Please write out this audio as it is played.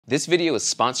This video is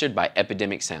sponsored by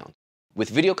Epidemic Sound. With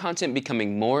video content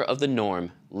becoming more of the norm,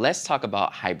 let's talk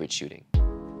about hybrid shooting.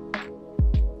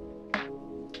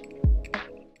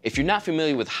 If you're not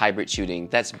familiar with hybrid shooting,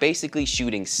 that's basically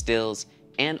shooting stills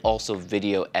and also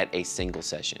video at a single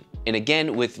session. And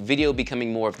again, with video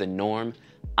becoming more of the norm,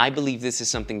 I believe this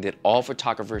is something that all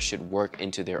photographers should work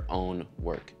into their own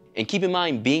work. And keep in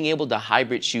mind, being able to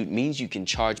hybrid shoot means you can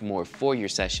charge more for your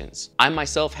sessions. I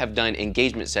myself have done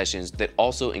engagement sessions that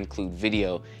also include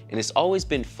video, and it's always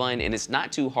been fun and it's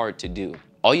not too hard to do.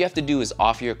 All you have to do is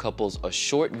offer your couples a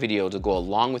short video to go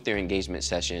along with their engagement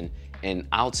session, and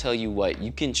I'll tell you what,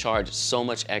 you can charge so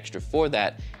much extra for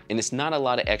that, and it's not a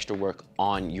lot of extra work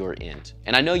on your end.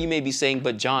 And I know you may be saying,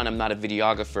 but John, I'm not a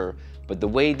videographer, but the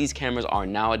way these cameras are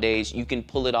nowadays, you can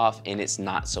pull it off and it's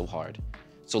not so hard.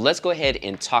 So let's go ahead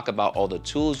and talk about all the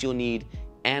tools you'll need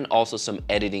and also some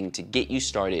editing to get you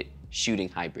started shooting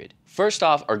hybrid. First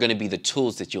off are gonna be the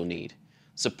tools that you'll need.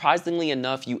 Surprisingly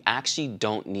enough, you actually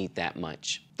don't need that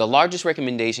much. The largest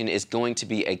recommendation is going to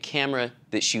be a camera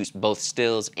that shoots both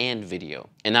stills and video.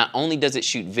 And not only does it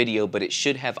shoot video, but it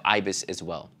should have IBIS as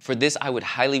well. For this, I would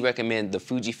highly recommend the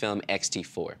Fujifilm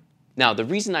X-T4. Now, the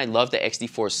reason I love the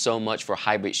X-T4 so much for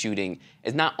hybrid shooting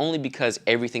is not only because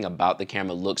everything about the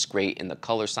camera looks great and the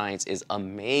color science is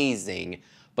amazing,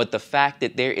 but the fact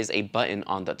that there is a button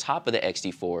on the top of the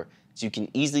X-T4 so you can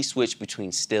easily switch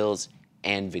between stills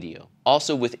and video.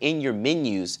 Also, within your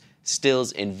menus,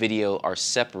 stills and video are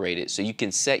separated, so you can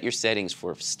set your settings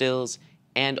for stills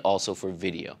and also for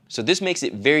video. So this makes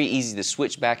it very easy to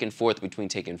switch back and forth between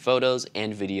taking photos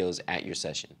and videos at your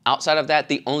session. Outside of that,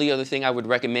 the only other thing I would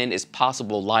recommend is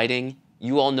possible lighting.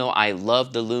 You all know I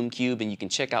love the Lume Cube, and you can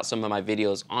check out some of my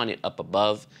videos on it up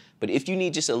above. But if you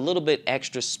need just a little bit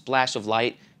extra splash of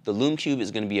light, the Lume Cube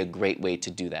is going to be a great way to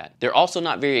do that. They're also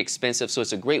not very expensive, so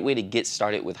it's a great way to get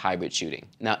started with hybrid shooting.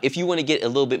 Now, if you want to get a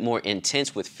little bit more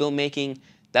intense with filmmaking,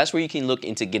 that's where you can look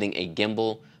into getting a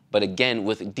gimbal. But again,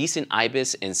 with decent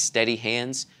IBIS and steady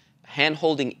hands,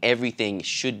 hand-holding everything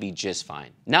should be just fine.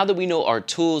 Now that we know our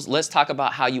tools, let's talk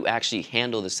about how you actually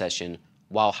handle the session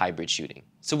while hybrid shooting.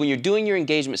 So when you're doing your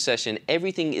engagement session,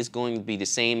 everything is going to be the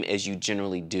same as you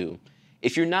generally do.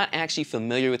 If you're not actually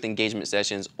familiar with engagement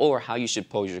sessions or how you should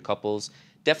pose your couples,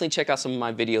 definitely check out some of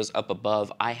my videos up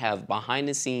above. I have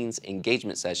behind-the-scenes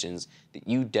engagement sessions that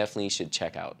you definitely should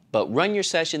check out. But run your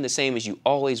session the same as you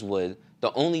always would.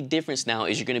 The only difference now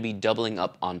is you're going to be doubling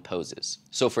up on poses.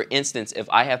 So for instance, if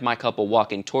I have my couple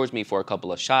walking towards me for a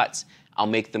couple of shots, I'll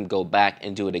make them go back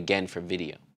and do it again for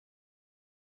video.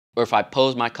 Or if I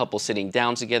pose my couple sitting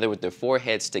down together with their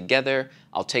foreheads together,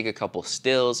 I'll take a couple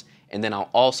stills and then I'll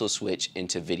also switch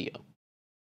into video.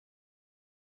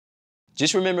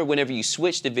 Just remember, whenever you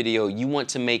switch to video, you want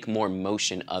to make more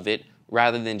motion of it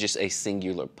rather than just a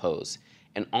singular pose.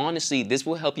 And honestly, this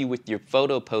will help you with your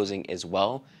photo posing as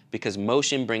well, because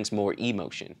motion brings more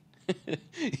emotion.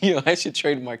 I should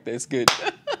trademark that, it's good.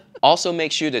 Also,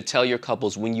 make sure to tell your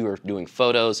couples when you are doing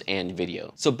photos and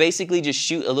video. So basically just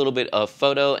shoot a little bit of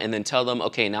photo and then tell them,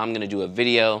 okay, now I'm gonna do a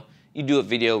video. You do a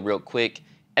video real quick.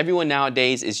 Everyone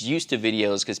nowadays is used to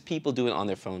videos because people do it on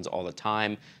their phones all the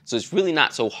time. So it's really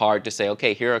not so hard to say,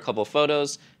 okay, here are a couple of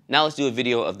photos. Now let's do a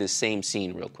video of this same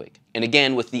scene real quick. And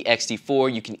again, with the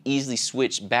X-T4, you can easily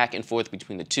switch back and forth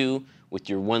between the two with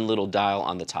your one little dial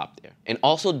on the top there. And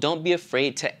also, don't be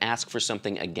afraid to ask for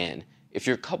something again. If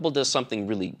your couple does something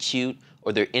really cute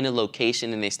or they're in a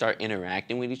location and they start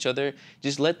interacting with each other,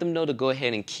 just let them know to go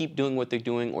ahead and keep doing what they're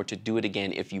doing or to do it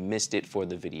again if you missed it for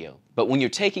the video. But when you're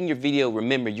taking your video,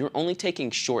 remember, you're only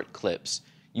taking short clips.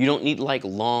 You don't need like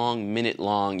long, minute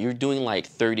long. You're doing like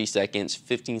 30 seconds,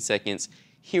 15 seconds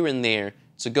here and there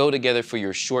to go together for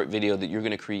your short video that you're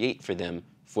gonna create for them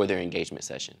for their engagement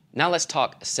session. Now let's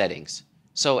talk settings.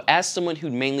 So as someone who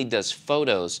mainly does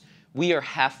photos, we are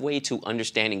halfway to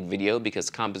understanding video because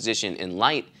composition and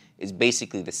light is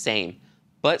basically the same,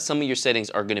 but some of your settings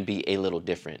are gonna be a little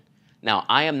different. Now,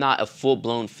 I am not a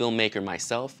full-blown filmmaker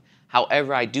myself.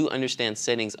 However, I do understand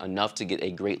settings enough to get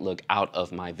a great look out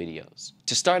of my videos.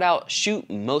 To start out, shoot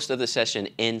most of the session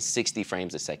in 60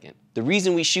 frames a second. The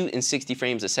reason we shoot in 60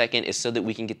 frames a second is so that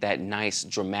we can get that nice,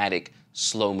 dramatic,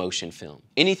 slow motion film.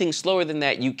 Anything slower than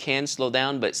that, you can slow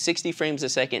down, but 60 frames a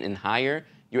second and higher,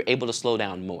 you're able to slow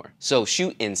down more. So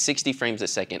shoot in 60 frames a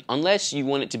second, unless you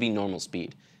want it to be normal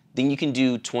speed. Then you can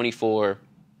do 24,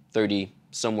 30,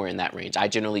 somewhere in that range. I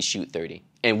generally shoot 30.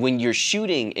 And when you're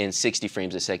shooting in 60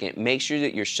 frames a second, make sure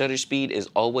that your shutter speed is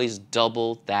always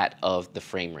double that of the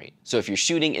frame rate. So if you're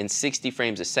shooting in 60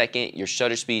 frames a second, your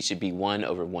shutter speed should be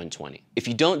 1/120. If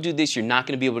you don't do this, you're not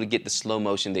gonna be able to get the slow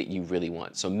motion that you really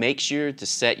want. So make sure to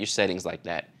set your settings like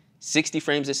that. 60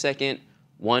 frames a second,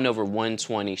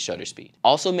 1/120 shutter speed.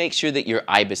 Also make sure that your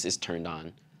IBIS is turned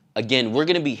on. Again, we're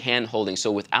gonna be hand holding,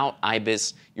 so without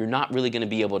IBIS, you're not really gonna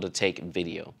be able to take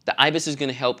video. The IBIS is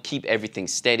gonna help keep everything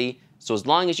steady, so as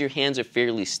long as your hands are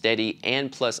fairly steady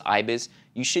and plus IBIS,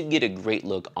 you should get a great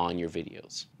look on your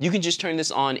videos. You can just turn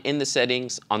this on in the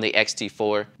settings on the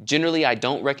X-T4. Generally, I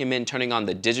don't recommend turning on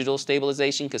the digital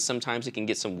stabilization because sometimes it can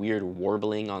get some weird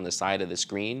warbling on the side of the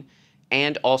screen.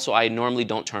 And also, I normally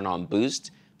don't turn on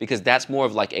boost because that's more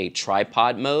of like a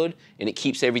tripod mode and it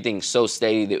keeps everything so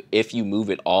steady that if you move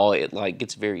it all, it like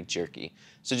gets very jerky.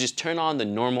 So just turn on the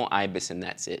normal IBIS and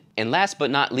that's it. And last but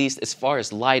not least, as far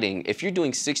as lighting, if you're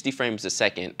doing 60 frames a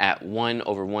second at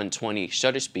 1/120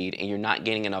 shutter speed and you're not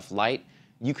getting enough light,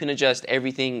 you can adjust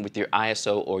everything with your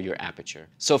ISO or your aperture.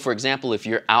 So for example, if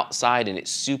you're outside and it's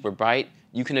super bright,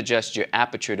 you can adjust your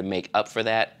aperture to make up for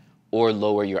that or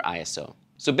lower your ISO.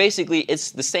 So basically, it's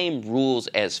the same rules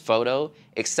as photo,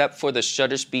 except for the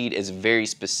shutter speed is very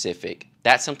specific.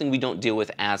 That's something we don't deal with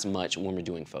as much when we're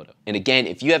doing photo. And again,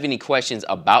 if you have any questions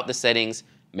about the settings,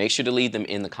 make sure to leave them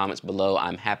in the comments below.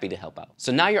 I'm happy to help out.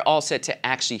 So now you're all set to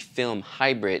actually film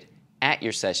hybrid at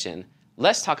your session.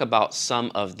 Let's talk about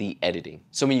some of the editing.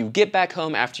 So when you get back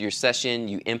home after your session,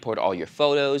 you import all your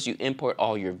photos, you import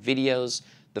all your videos.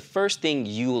 The first thing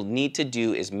you'll need to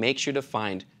do is make sure to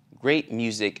find great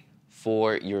music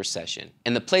for your session.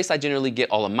 And the place I generally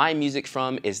get all of my music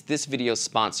from is this video's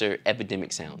sponsor,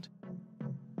 Epidemic Sound.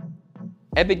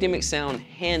 Epidemic Sound,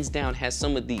 hands down, has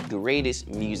some of the greatest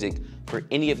music for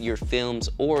any of your films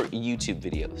or YouTube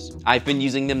videos. I've been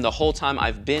using them the whole time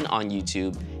I've been on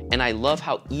YouTube, and I love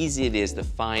how easy it is to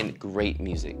find great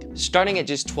music. Starting at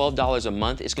just $12 a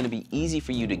month, it's gonna be easy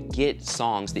for you to get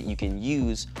songs that you can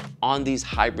use on these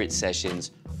hybrid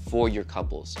sessions for your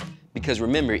couples. Because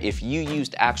remember, if you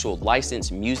used actual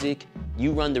licensed music,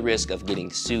 you run the risk of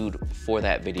getting sued for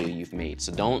that video you've made.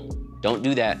 So don't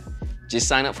do that. Just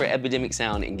sign up for Epidemic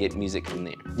Sound and get music from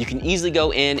there. You can easily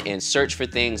go in and search for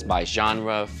things by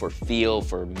genre, for feel,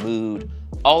 for mood,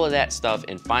 all of that stuff,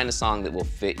 and find a song that will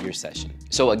fit your session.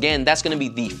 So again, that's gonna be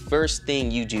the first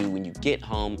thing you do when you get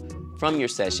home from your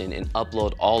session and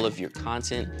upload all of your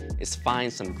content, is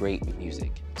find some great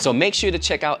music. So make sure to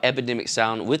check out Epidemic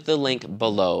Sound with the link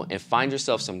below and find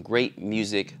yourself some great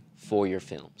music for your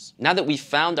films. Now that we've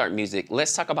found our music,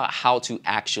 let's talk about how to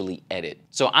actually edit.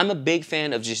 So I'm a big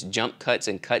fan of just jump cuts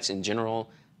and cuts in general.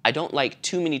 I don't like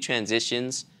too many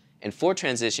transitions, and for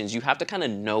transitions, you have to kind of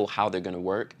know how they're gonna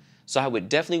work. So I would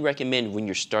definitely recommend when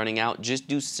you're starting out, just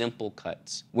do simple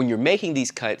cuts. When you're making these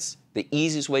cuts, the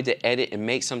easiest way to edit and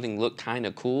make something look kind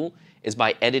of cool is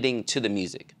by editing to the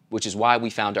music, which is why we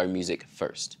found our music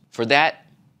first. For that,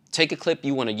 take a clip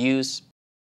you want to use,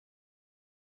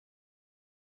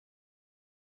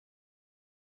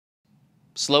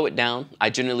 slow it down. I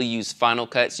generally use Final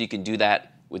Cut, so you can do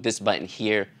that with this button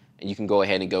here, and you can go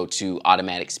ahead and go to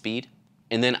automatic speed.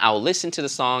 And then I'll listen to the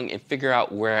song and figure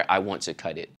out where I want to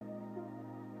cut it.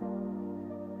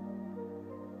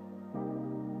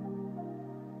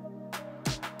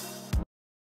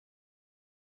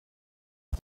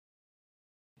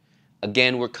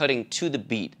 Again, we're cutting to the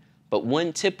beat, but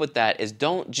one tip with that is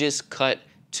don't just cut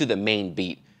to the main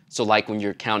beat. So like when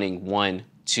you're counting 1,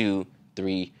 2,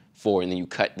 3, 4, and then you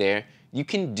cut there, you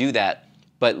can do that,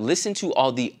 but listen to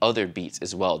all the other beats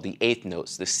as well, the 8th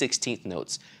notes, the 16th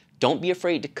notes. Don't be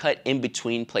afraid to cut in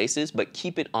between places, but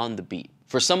keep it on the beat.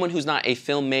 For someone who's not a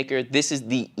filmmaker, this is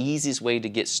the easiest way to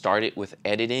get started with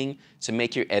editing to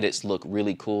make your edits look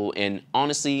really cool. And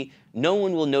honestly, no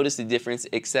one will notice the difference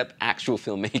except actual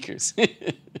filmmakers.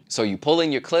 So you pull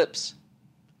in your clips,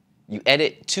 you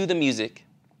edit to the music,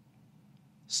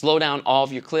 slow down all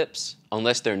of your clips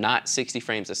unless they're not 60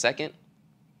 frames a second,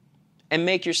 and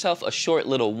make yourself a short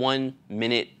little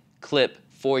 1-minute clip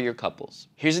for your couples.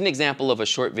 Here's an example of a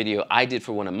short video I did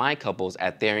for one of my couples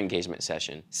at their engagement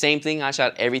session. Same thing, I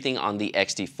shot everything on the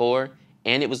X-T4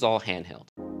 and it was all handheld.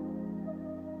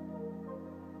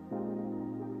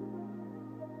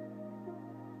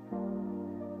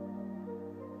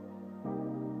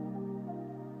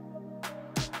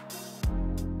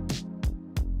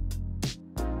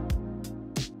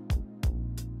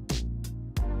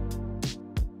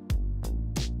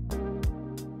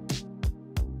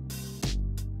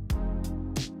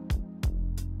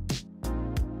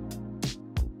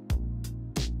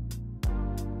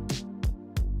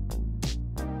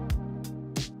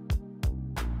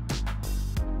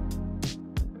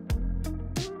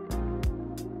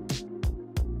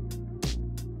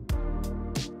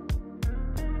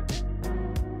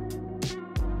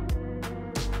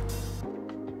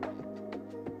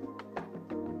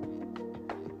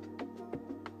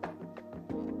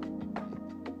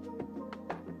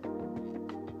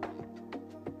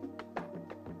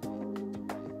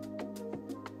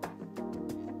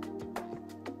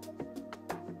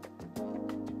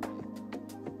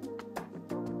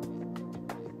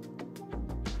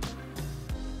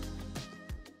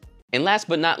 And last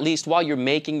but not least, while you're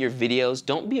making your videos,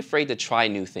 don't be afraid to try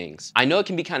new things. I know it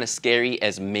can be kind of scary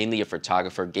as mainly a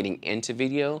photographer getting into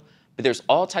video, but there's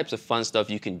all types of fun stuff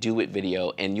you can do with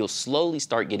video and you'll slowly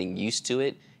start getting used to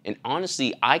it. And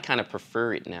honestly, I kind of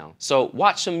prefer it now. So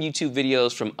watch some YouTube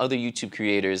videos from other YouTube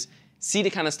creators, see the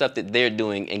kind of stuff that they're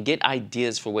doing, and get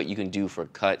ideas for what you can do for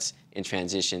cuts and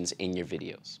transitions in your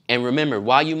videos. And remember,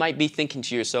 while you might be thinking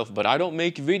to yourself, but I don't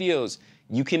make videos,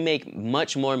 you can make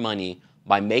much more money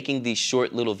by making these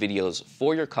short little videos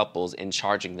for your couples and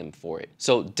charging them for it.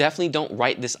 So definitely don't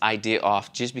write this idea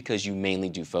off just because you mainly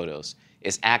do photos.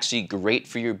 It's actually great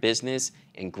for your business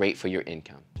and great for your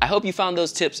income. I hope you found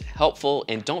those tips helpful,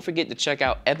 and don't forget to check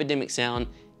out Epidemic Sound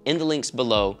in the links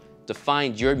below to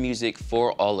find your music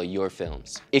for all of your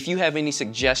films. If you have any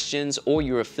suggestions or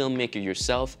you're a filmmaker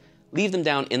yourself, leave them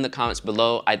down in the comments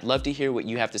below. I'd love to hear what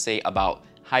you have to say about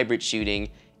hybrid shooting,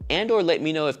 and/or let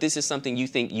me know if this is something you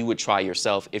think you would try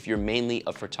yourself if you're mainly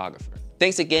a photographer.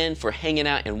 Thanks again for hanging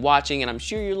out and watching, and I'm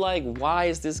sure you're like, why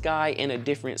is this guy in a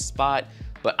different spot?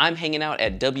 But I'm hanging out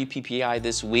at WPPI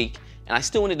this week, and I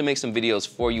still wanted to make some videos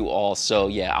for you all, so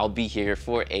yeah, I'll be here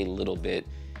for a little bit.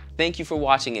 Thank you for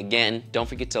watching again. Don't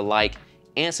forget to like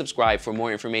and subscribe for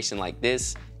more information like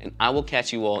this, and I will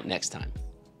catch you all next time.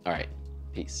 All right,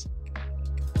 peace.